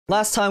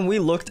Last time we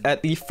looked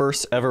at the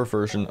first ever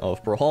version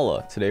of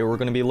Brawlhalla. Today we're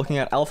going to be looking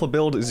at alpha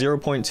build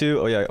 0.2.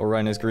 Oh yeah,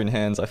 Orion has green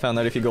hands. I found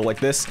that if you go like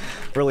this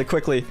really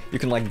quickly, you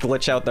can like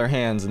glitch out their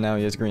hands and now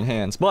he has green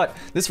hands. But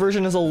this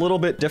version is a little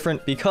bit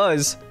different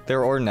because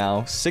there are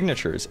now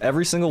signatures.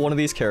 Every single one of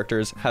these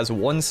characters has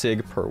one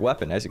sig per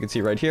weapon. As you can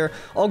see right here,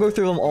 I'll go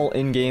through them all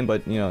in game,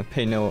 but you know,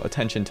 pay no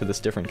attention to this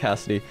different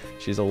Cassidy.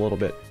 She's a little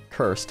bit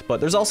cursed. But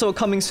there's also a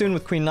coming soon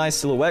with Queen Nai's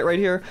silhouette right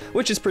here,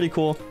 which is pretty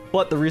cool.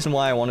 But the reason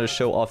why I wanted to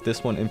show off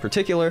this one in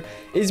particular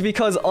is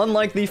because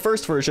unlike the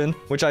first version,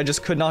 which I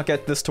just could not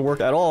get this to work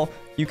at all,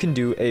 you can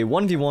do a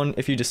 1v1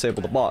 if you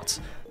disable the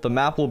bots. The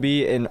map will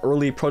be an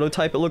early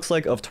prototype, it looks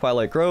like, of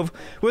Twilight Grove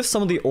with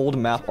some of the old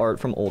map art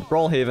from old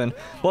Brawlhaven.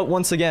 But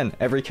once again,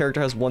 every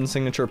character has one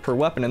signature per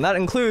weapon, and that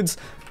includes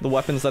the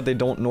weapons that they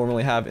don't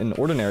normally have in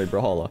ordinary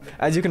Brawlhalla.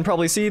 As you can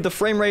probably see, the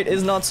frame rate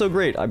is not so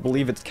great. I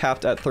believe it's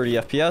capped at 30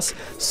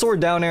 FPS.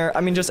 Sword down air,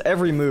 I mean, just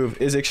every move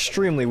is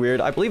extremely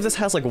weird. I believe this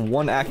has like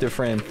one active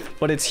frame,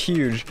 but it's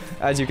huge.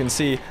 As you can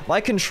see,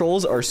 my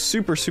controls are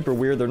super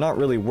weird. They're not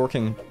really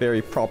working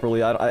very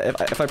properly.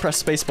 If I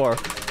press spacebar,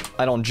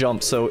 I don't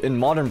jump, so in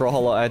modern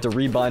Brawlhalla, I had to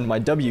rebind my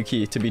W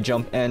key to be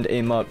jump and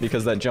aim up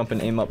because that jump and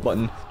aim up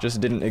button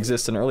just didn't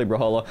exist in early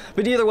Brawlhalla.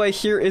 But either way,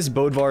 here is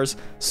Bodvar's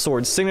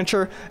sword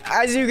signature.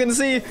 As you can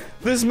see,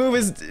 this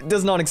move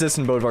does not exist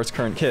in Bodvar's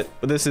current kit,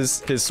 but this is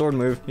his sword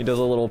move. He does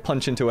a little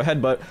punch into a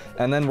headbutt,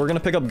 and then we're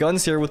gonna pick up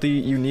guns here with the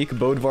unique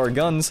Bodvar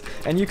guns,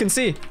 and you can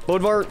see,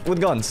 Bodvar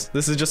with guns.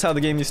 This is just how the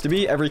game used to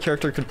be. Every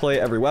character could play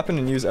every weapon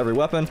and use every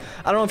weapon.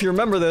 I don't know if you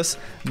remember this,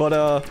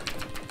 but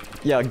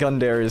yeah, gun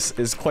dare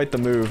is quite the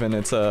move, and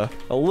it's a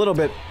little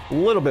bit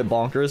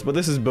bonkers, but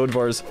this is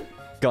Bodvar's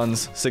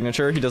guns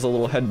signature. He does a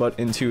little headbutt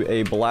into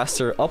a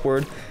blaster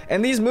upward,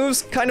 and these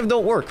moves kind of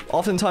don't work.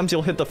 Oftentimes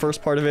you'll hit the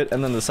first part of it,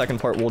 and then the second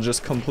part will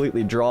just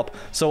completely drop.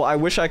 So I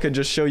wish I could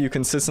just show you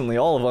consistently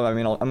all of them. I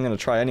mean, I'm gonna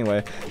try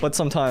anyway, but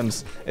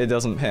sometimes it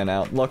doesn't pan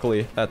out.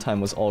 Luckily, that time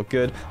was all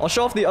good. I'll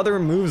show off the other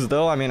moves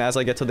though. I mean, as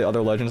I get to the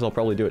other legends, I'll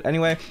probably do it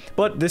anyway,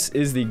 but this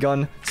is the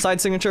gun side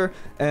signature,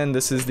 and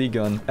this is the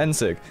gun end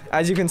sig.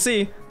 As you can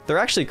see, they're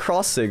actually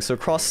cross sigs, so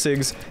cross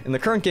sigs in the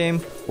current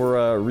game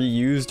were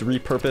reused,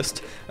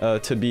 repurposed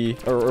to be,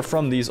 or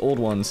from these old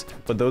ones,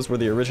 but those were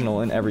the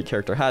original and every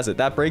character has it.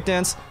 That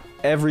breakdance,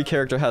 every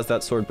character has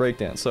that sword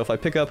breakdance. So if I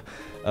pick up,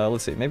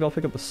 let's see, maybe I'll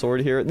pick up a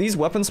sword here. These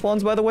weapon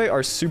spawns, by the way,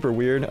 are super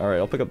weird. Alright,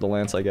 I'll pick up the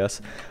lance, I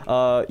guess.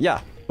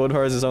 Yeah,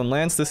 Bodvar has his own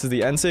lance. This is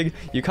the end sig.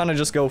 You kind of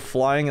just go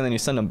flying and then you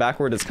send them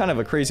backward. It's kind of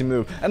a crazy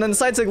move. And then the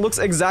side sig looks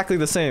exactly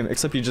the same,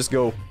 except you just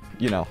go,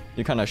 you know,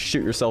 you kind of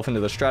shoot yourself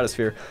into the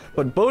stratosphere.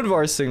 But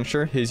Bodvar's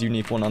signature, his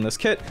unique one on this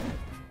kit,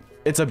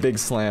 it's a big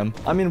slam.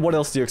 I mean, what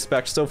else do you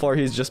expect? So far,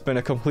 he's just been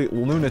a complete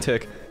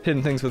lunatic,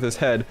 hitting things with his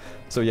head.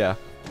 So yeah,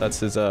 that's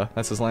his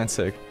lance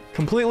sig.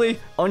 Completely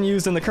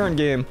unused in the current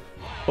game,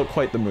 but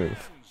quite the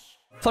move.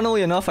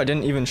 Funnily enough, I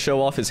didn't even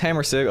show off his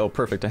hammer sig. Oh,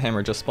 perfect, a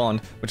hammer just spawned,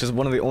 which is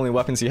one of the only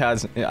weapons he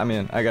has. I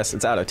mean, I guess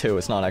it's out of 2,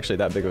 it's not actually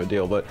that big of a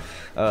deal, but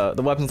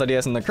the weapons that he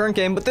has in the current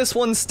game, but this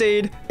one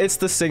stayed. It's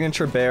the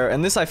signature bear,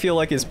 and this I feel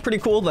like is pretty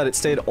cool that it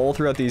stayed all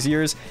throughout these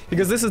years,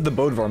 because this is the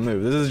Bodvar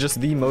move. This is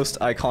just the most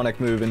iconic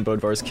move in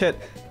Bodvar's kit,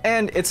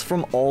 and it's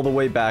from all the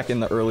way back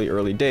in the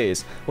early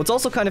days. What's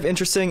also kind of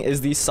interesting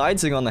is the side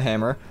sig on the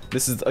hammer.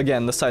 This is,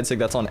 again, the side sig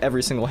that's on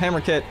every single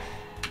hammer kit,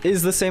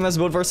 is the same as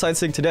Bodvar's side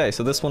sig today.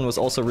 So this one was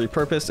also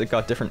repurposed. It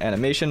got different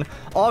animation,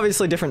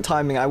 obviously different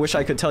timing. I wish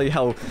I could tell you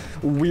how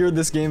weird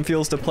this game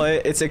feels to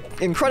play. It's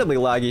incredibly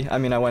laggy. I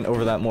mean, I went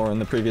over that more in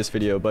the previous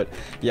video, but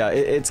yeah,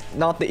 it's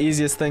not the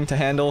easiest thing to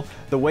handle.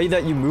 The way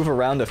that you move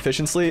around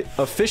efficiently,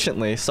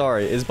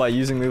 is by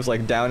using moves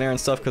like down air and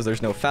stuff, because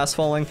there's no fast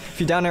falling.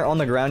 If you down air on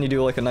the ground, you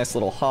do like a nice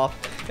little hop.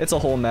 It's a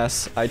whole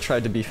mess. I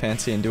tried to be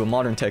fancy and do a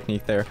modern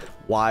technique there.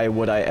 Why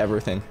would I ever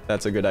think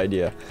that's a good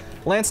idea?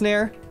 Lance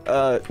Nair,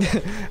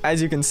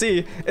 as you can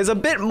see, is a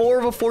bit more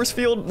of a force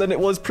field than it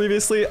was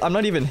previously. I'm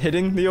not even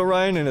hitting the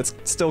Orion, and it's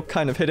still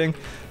kind of hitting.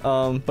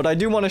 But I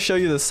do want to show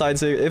you the side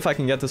sig, if I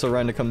can get this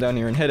Orion to come down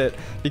here and hit it,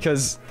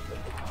 because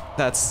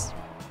that's,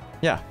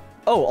 yeah.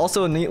 Oh,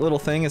 also a neat little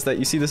thing is that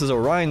you see this is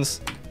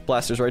Orion's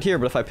blasters right here,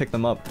 but if I pick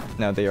them up,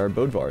 now they are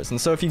Bodvar's. And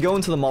so if you go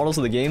into the models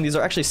of the game, these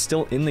are actually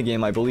still in the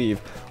game, I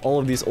believe. All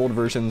of these old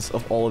versions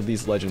of all of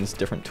these legends,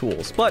 different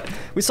tools. But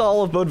we saw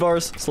all of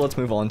Bodvar's, so let's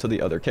move on to the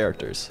other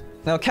characters.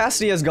 Now,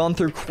 Cassidy has gone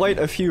through quite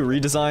a few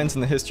redesigns in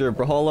the history of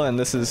Brawlhalla, and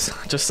this is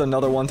just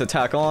another one to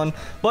tack on,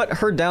 but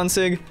her down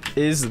sig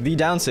is the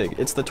down sig.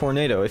 It's the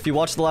tornado. If you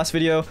watched the last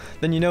video,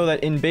 then you know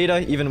that in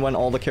beta, even when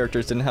all the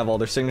characters didn't have all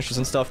their signatures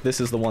and stuff,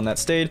 this is the one that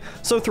stayed.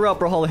 So throughout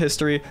Brawlhalla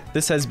history,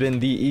 this has been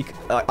the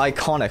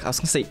iconic. I was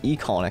gonna say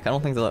econic. I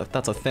don't think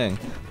that's a thing.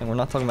 And we're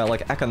not talking about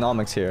like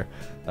economics here.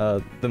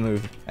 The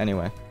move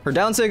anyway. Her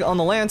down sig on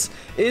the lance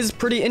is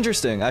pretty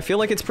interesting. I feel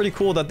like it's pretty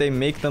cool that they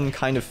make them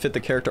kind of fit the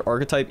character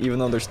archetype, even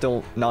though they're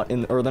still not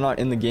in, or they're not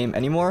in the game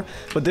anymore.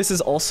 But this is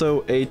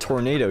also a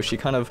tornado. She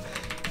kind of,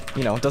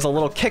 you know, does a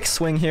little kick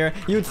swing here.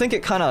 You would think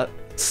it kind of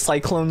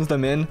cyclones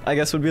them in, I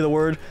guess would be the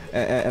word,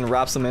 and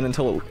wraps them in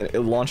until it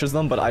launches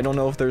them, but I don't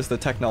know if there's the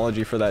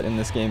technology for that in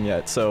this game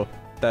yet. So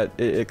that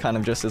it kind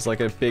of just is like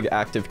a big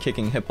active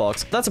kicking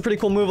hitbox. That's a pretty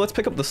cool move. Let's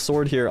pick up the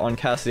sword here on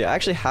Cassidy. I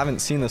actually haven't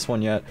seen this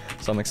one yet,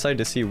 so I'm excited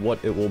to see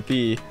what it will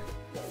be.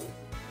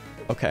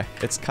 Okay,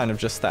 it's kind of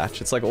just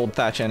Thatch. It's like old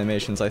Thatch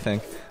animations, I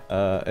think.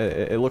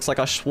 It looks like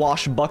a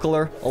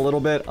swashbuckler a little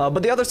bit.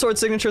 But the other sword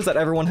signatures that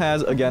everyone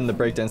has, again, the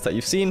breakdance that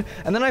you've seen.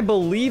 And then I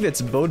believe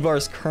it's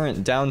Bodvar's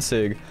current down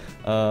sig.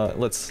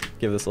 Let's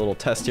give this a little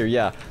test here.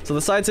 Yeah, so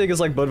the side sig is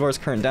like Bodvar's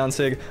current down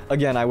sig.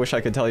 Again, I wish I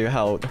could tell you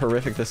how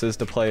horrific this is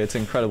to play. It's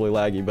incredibly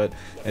laggy, but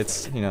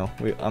it's, you know,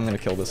 I'm gonna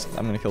kill this.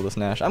 I'm gonna kill this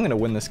Nash. I'm gonna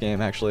win this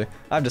game, actually.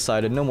 I've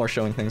decided. No more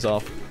showing things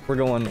off. We're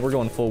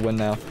going full win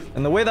now.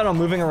 And the way that I'm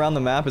moving around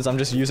the map is I'm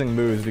just using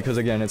moves because,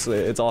 again,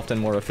 it's often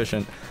more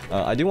efficient.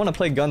 I do want to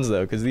play guns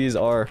though, because these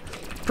are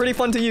pretty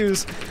fun to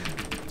use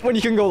when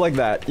you can go like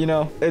that, you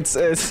know.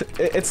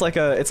 It's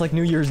like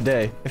New Year's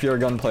Day if you're a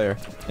gun player.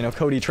 You know,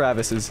 Cody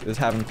Travis is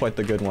having quite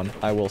the good one,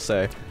 I will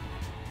say.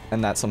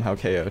 And that somehow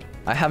KO'd.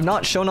 I have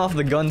not shown off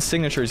the gun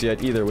signatures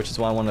yet either, which is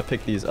why I want to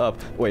pick these up.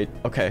 Wait,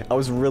 okay, I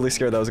was really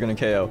scared that I was going to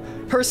KO.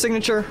 Her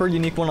signature, her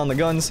unique one on the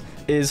guns,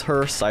 is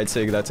her side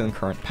sig that's in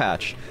current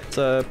patch.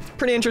 It's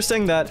pretty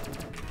interesting that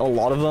a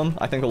lot of them,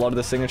 I think a lot of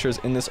the signatures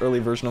in this early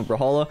version of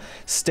Brawlhalla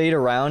stayed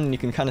around, and you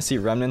can kind of see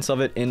remnants of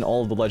it in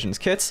all of the Legends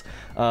kits,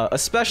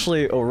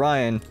 especially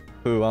Orion,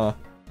 who I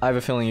have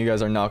a feeling you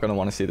guys are not going to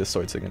want to see this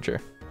sword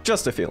signature.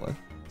 Just a feeling.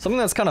 Something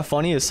that's kind of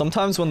funny is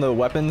sometimes when the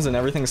weapons and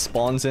everything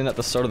spawns in at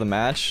the start of the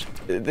match,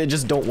 they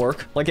just don't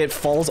work. Like, it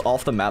falls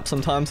off the map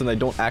sometimes and they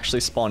don't actually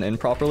spawn in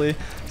properly.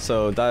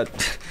 So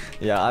that,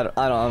 yeah,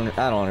 I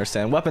don't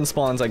understand. Weapon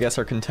spawns, I guess,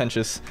 are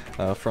contentious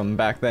from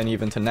back then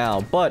even to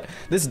now. But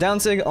this down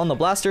sig on the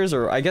blasters,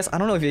 or I guess, I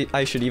don't know if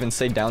I should even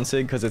say down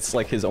sig because it's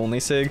like his only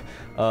sig.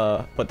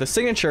 But the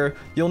signature,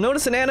 you'll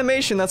notice an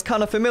animation that's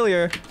kind of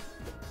familiar.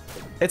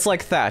 It's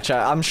like Thatch.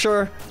 I'm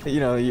sure, you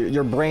know,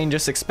 your brain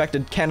just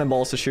expected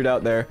cannonballs to shoot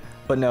out there,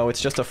 but no, it's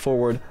just a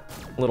forward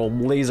little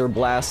laser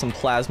blast, some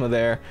plasma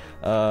there,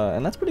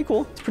 and that's pretty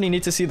cool. It's pretty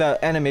neat to see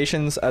that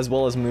animations as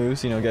well as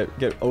moves, you know,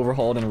 get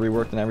overhauled and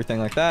reworked and everything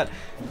like that.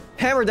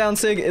 Hammer down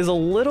sig is a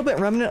little bit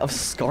remnant of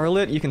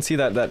Scarlet. You can see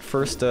that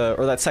first,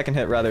 or that second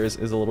hit rather, is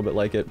a little bit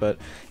like it, but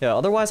yeah,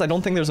 otherwise I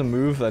don't think there's a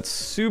move that's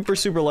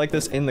super like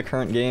this in the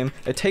current game.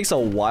 It takes a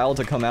while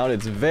to come out.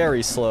 It's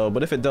very slow,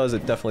 but if it does,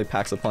 it definitely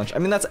packs a punch. I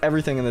mean, that's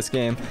everything in this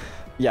game.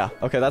 Yeah,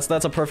 okay, that's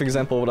a perfect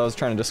example of what I was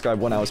trying to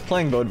describe when I was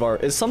playing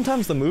Bodvar, is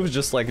sometimes the moves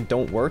just, like,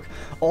 don't work.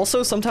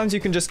 Also, sometimes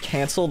you can just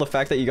cancel the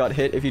fact that you got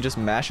hit if you just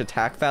mash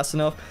attack fast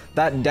enough.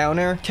 That down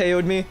air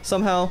KO'd me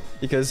somehow,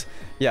 because,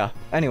 yeah.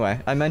 Anyway,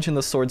 I mentioned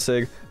the sword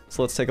sig,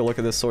 so let's take a look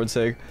at this sword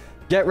sig.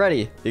 Get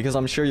ready, because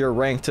I'm sure your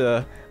ranked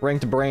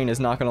brain is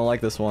not gonna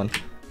like this one.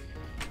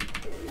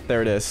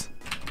 There it is.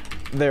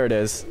 There it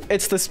is.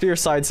 It's the spear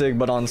side sig,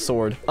 but on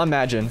sword.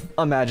 Imagine,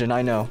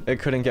 I know. It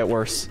couldn't get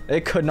worse.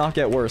 It could not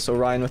get worse.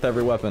 Orion with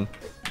every weapon.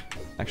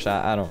 Actually,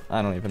 I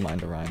don't even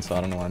mind Orion, so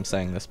I don't know why I'm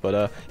saying this.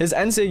 But his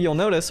end sig, you'll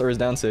notice, or his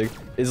down sig,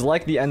 is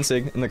like the end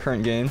sig in the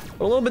current game,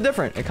 but a little bit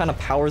different. It kind of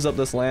powers up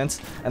this lance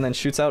and then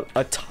shoots out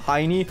a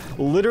tiny,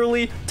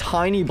 literally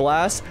tiny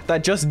blast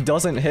that just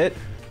doesn't hit.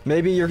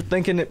 Maybe you're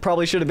thinking it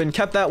probably should have been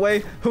kept that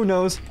way. Who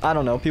knows? I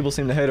don't know. People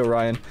seem to hate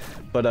Orion.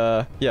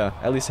 But yeah,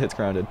 at least it hits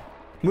grounded.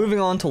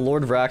 Moving on to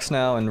Lord Vrax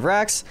now, and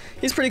Vrax,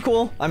 he's pretty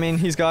cool. I mean,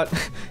 he's got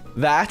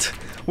that,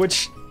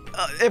 which,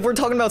 if we're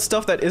talking about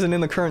stuff that isn't in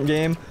the current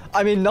game,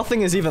 I mean,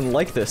 nothing is even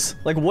like this.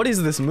 Like, what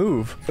is this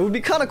move? It would be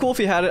kind of cool if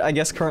he had it, I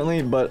guess,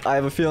 currently, but I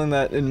have a feeling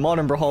that in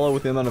modern Brawlhalla,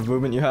 with the amount of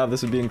movement you have,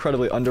 this would be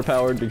incredibly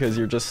underpowered because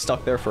you're just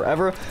stuck there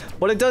forever.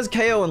 But it does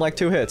KO in like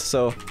 2 hits,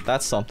 so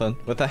that's something.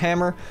 With the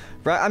hammer,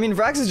 I mean,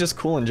 Vrax is just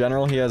cool in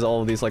general. He has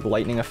all of these, like,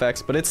 lightning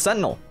effects, but it's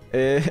Sentinel.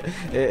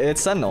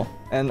 It's Sentinel.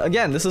 And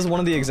again, this is one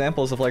of the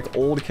examples of, like,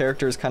 old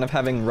characters kind of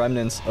having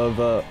remnants of,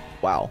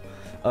 wow.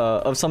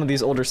 Of some of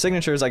these older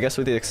signatures, I guess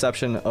with the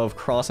exception of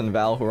Cross and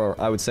Val, who are,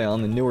 I would say,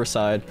 on the newer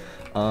side.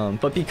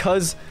 But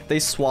because they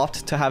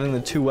swapped to having the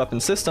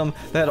 2-weapon system,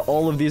 they had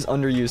all of these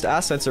underused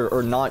assets,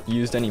 or not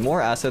used anymore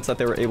assets that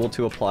they were able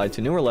to apply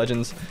to newer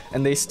legends,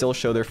 and they still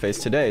show their face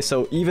today.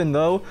 So even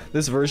though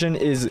this version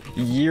is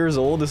years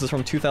old, this is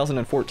from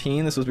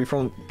 2014, this was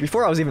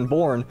before I was even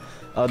born,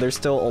 there's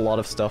still a lot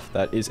of stuff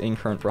that is in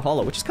current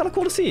Brawlhalla, which is kind of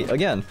cool to see.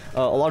 Again,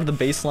 a lot of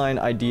the baseline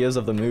ideas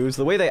of the moves,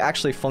 the way they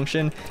actually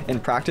function in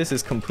practice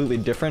is completely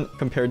different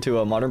compared to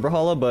a modern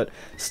Brawlhalla, but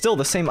still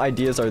the same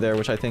ideas are there,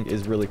 which I think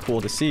is really cool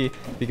to see,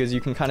 because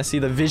you can kind of see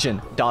the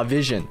vision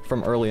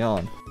from early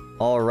on.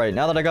 Alright,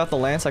 now that I got the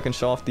lance, I can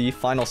show off the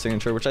final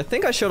signature, which I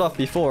think I showed off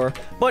before,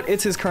 but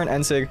it's his current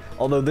end sig,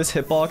 although this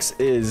hitbox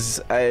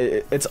is,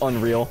 it's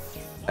unreal.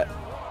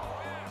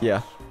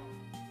 Yeah.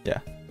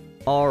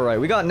 Alright,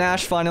 we got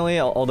Nash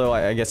finally, although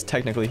I guess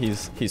technically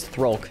he's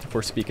Thrulk, if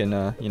we're speaking,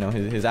 you know,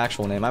 his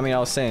actual name. I mean, I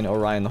was saying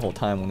Orion the whole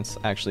time when it's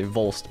actually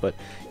Volst, but,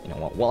 you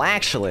know, well,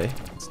 actually,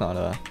 it's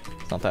not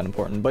that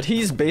important. But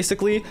he's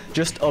basically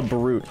just a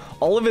brute.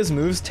 All of his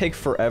moves take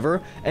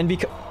forever, and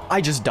because I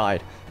just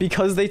died.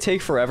 Because they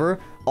take forever,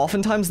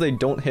 oftentimes they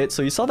don't hit.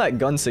 So you saw that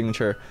gun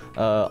signature.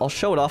 I'll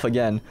show it off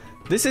again.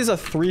 This is a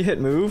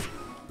 3-hit move,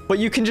 but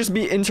you can just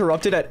be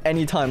interrupted at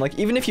any time. Like,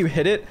 even if you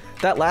hit it,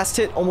 that last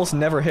hit almost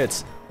never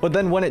hits. But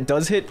then when it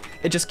does hit,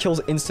 it just kills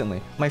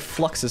instantly. My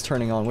flux is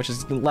turning on, which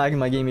is lagging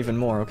my game even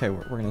more. Okay,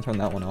 we're gonna turn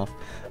that one off.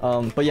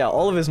 But yeah,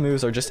 all of his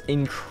moves are just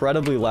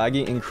incredibly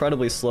laggy,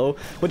 incredibly slow,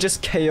 but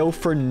just KO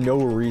for no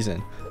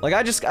reason. Like,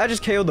 I just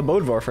KO'd the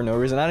Bodvar for no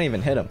reason. I didn't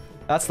even hit him.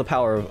 That's the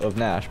power of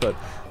Nash. But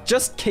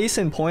just case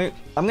in point,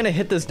 I'm gonna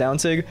hit this down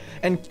sig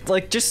and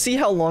like just see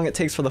how long it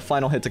takes for the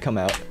final hit to come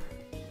out.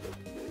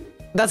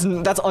 That's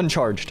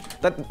uncharged.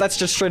 That's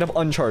just straight up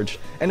uncharged.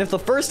 And if the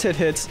first hit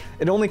hits,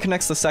 it only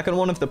connects the second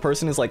one if the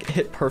person is like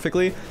hit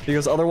perfectly,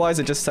 because otherwise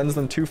it just sends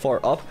them too far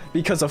up,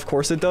 because of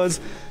course it does.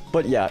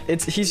 But yeah,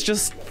 he's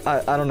just,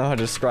 I don't know how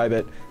to describe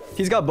it.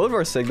 He's got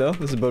Bodvar sig though.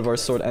 This is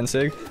Bodvar's sword and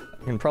sig.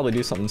 I can probably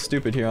do something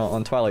stupid here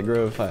on Twilight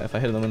Grove if I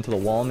hit them into the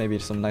wall. Maybe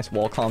some nice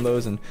wall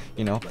combos and,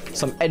 you know,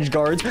 some edge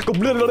guards.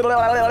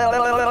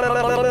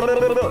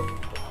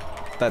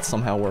 That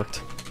somehow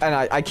worked. And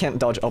I can't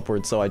dodge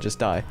upwards, so I just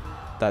die.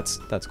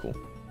 That's cool.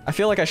 I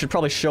feel like I should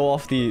probably show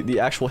off the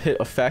actual hit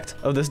effect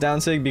of this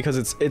down sig, because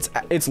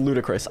it's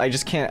ludicrous. I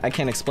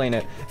can't explain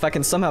it. If I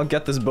can somehow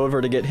get this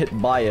Bodvar to get hit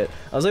by it.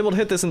 I was able to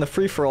hit this in the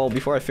free-for-all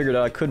before I figured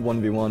out I could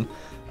 1v1.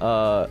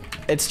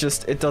 It's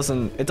just, it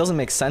doesn't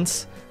make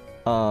sense.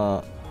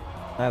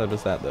 Neither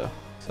does that though,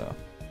 so.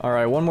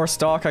 Alright, one more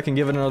stock, I can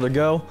give it another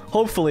go.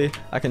 Hopefully,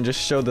 I can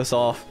just show this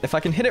off. If I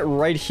can hit it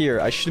right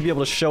here, I should be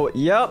able to show it.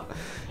 Yep.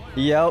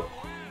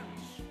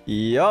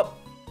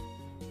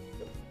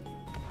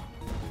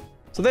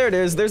 So there it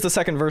is. There's the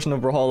second version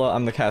of Brawlhalla.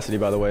 I'm the Cassidy,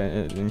 by the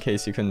way, in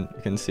case you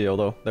can see,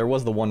 although there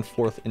was the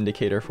 1/4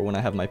 indicator for when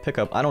I have my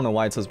pickup. I don't know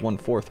why it says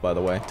 1/4, by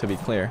the way, to be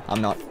clear.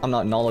 I'm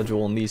not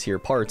knowledgeable in these here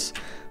parts.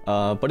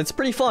 But it's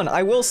pretty fun.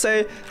 I will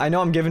say, I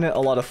know I'm giving it a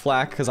lot of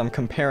flack because I'm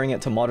comparing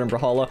it to modern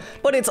Brawlhalla,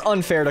 but it's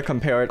unfair to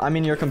compare it. I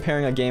mean, you're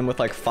comparing a game with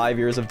like 5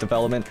 years of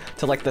development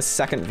to like the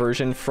second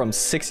version from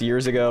 6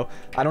 years ago.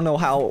 I don't know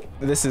how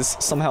this is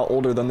somehow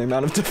older than the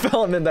amount of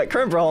development that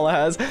current Brawlhalla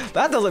has.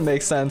 That doesn't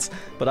make sense,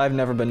 but I've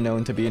never been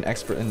known to be an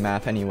expert in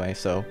map anyway,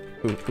 so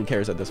who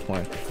cares at this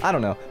point? I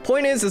don't know.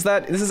 Point is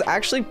that this is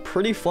actually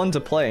pretty fun to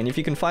play, and if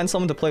you can find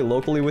someone to play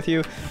locally with you,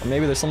 or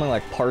maybe there's something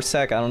like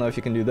Parsec, I don't know if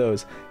you can do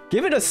those,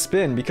 give it a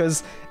spin,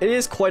 because it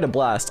is quite a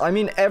blast. I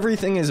mean,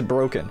 everything is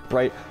broken,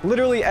 right?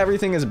 Literally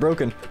everything is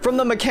broken. From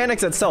the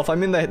mechanics itself, I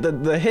mean,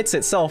 the hits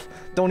itself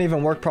don't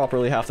even work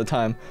properly half the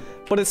time.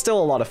 But it's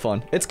still a lot of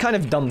fun. It's kind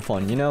of dumb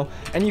fun, you know?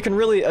 And you can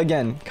really,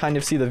 again, kind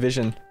of see the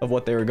vision of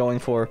what they were going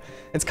for.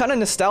 It's kind of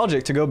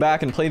nostalgic to go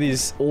back and play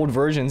these old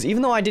versions.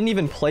 Even though I didn't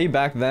even play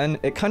back then,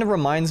 it kind of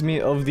reminds me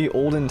of the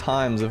olden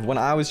times of when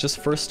I was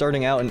just first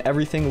starting out and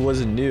everything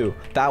was new.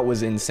 That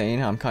was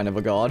insane. I'm kind of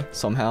a god,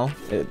 somehow.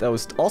 That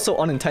was also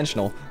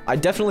unintentional. I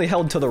definitely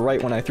held to the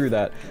right when I threw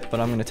that,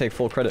 but I'm going to take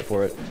full credit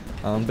for it.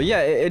 But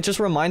yeah, it just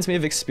reminds me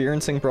of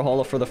experiencing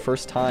Brawlhalla for the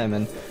first time,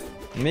 and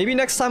maybe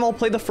next time I'll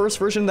play the first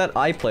version that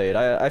I played.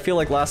 I feel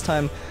like last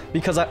time,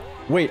 because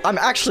wait, I'm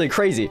actually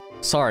crazy.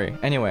 Sorry.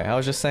 Anyway, I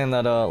was just saying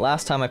that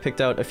last time I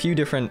picked out a few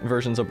different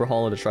versions of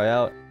Brawlhalla to try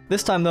out.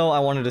 This time though, I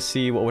wanted to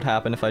see what would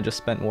happen if I just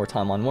spent more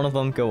time on one of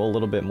them, go a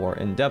little bit more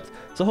in depth.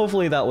 So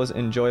hopefully that was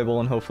enjoyable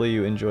and hopefully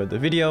you enjoyed the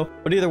video.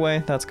 But either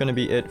way, that's going to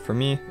be it for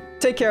me.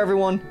 Take care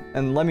everyone,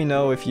 and let me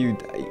know if you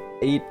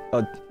ate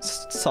a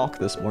sock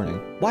this morning.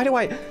 Why do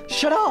I...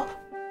 Shut up!